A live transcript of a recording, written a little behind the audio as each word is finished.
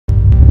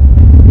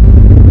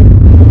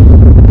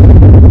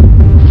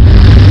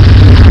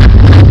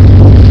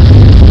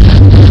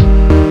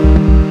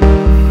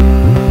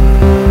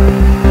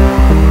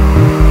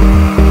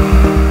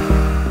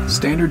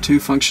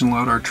function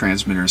Lodar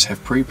transmitters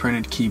have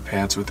pre-printed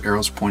keypads with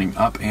arrows pointing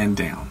up and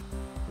down.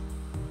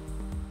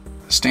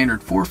 The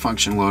standard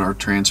 4-function Lodar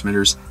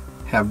transmitters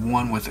have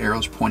one with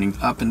arrows pointing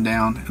up and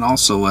down and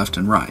also left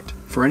and right.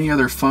 For any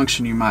other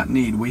function you might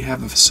need, we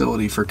have a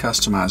facility for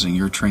customizing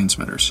your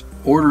transmitters.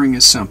 Ordering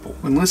is simple.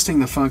 When listing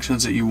the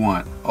functions that you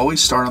want,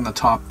 always start on the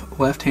top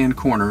left-hand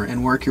corner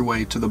and work your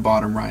way to the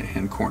bottom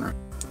right-hand corner.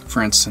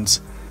 For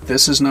instance,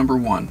 this is number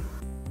 1,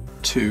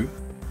 2,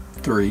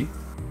 3,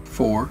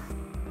 4,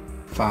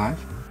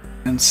 5,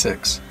 and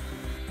 6.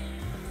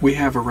 We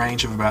have a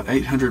range of about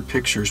 800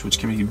 pictures which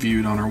can be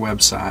viewed on our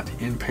website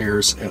in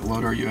pairs at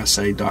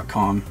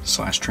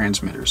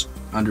lodarusa.com/transmitters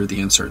under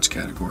the Inserts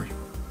category.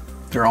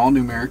 They're all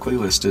numerically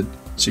listed,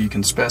 so you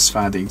can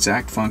specify the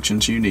exact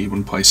functions you need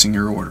when placing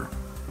your order.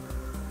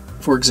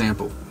 For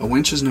example, a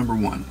winch is number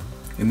 1.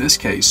 In this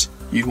case,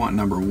 you'd want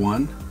number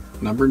 1,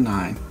 number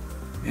 9,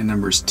 and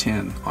numbers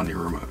 10 on your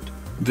remote.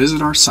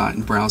 Visit our site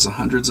and browse the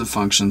hundreds of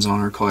functions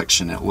on our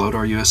collection at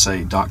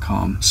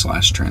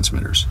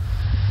lodarusa.com/transmitters.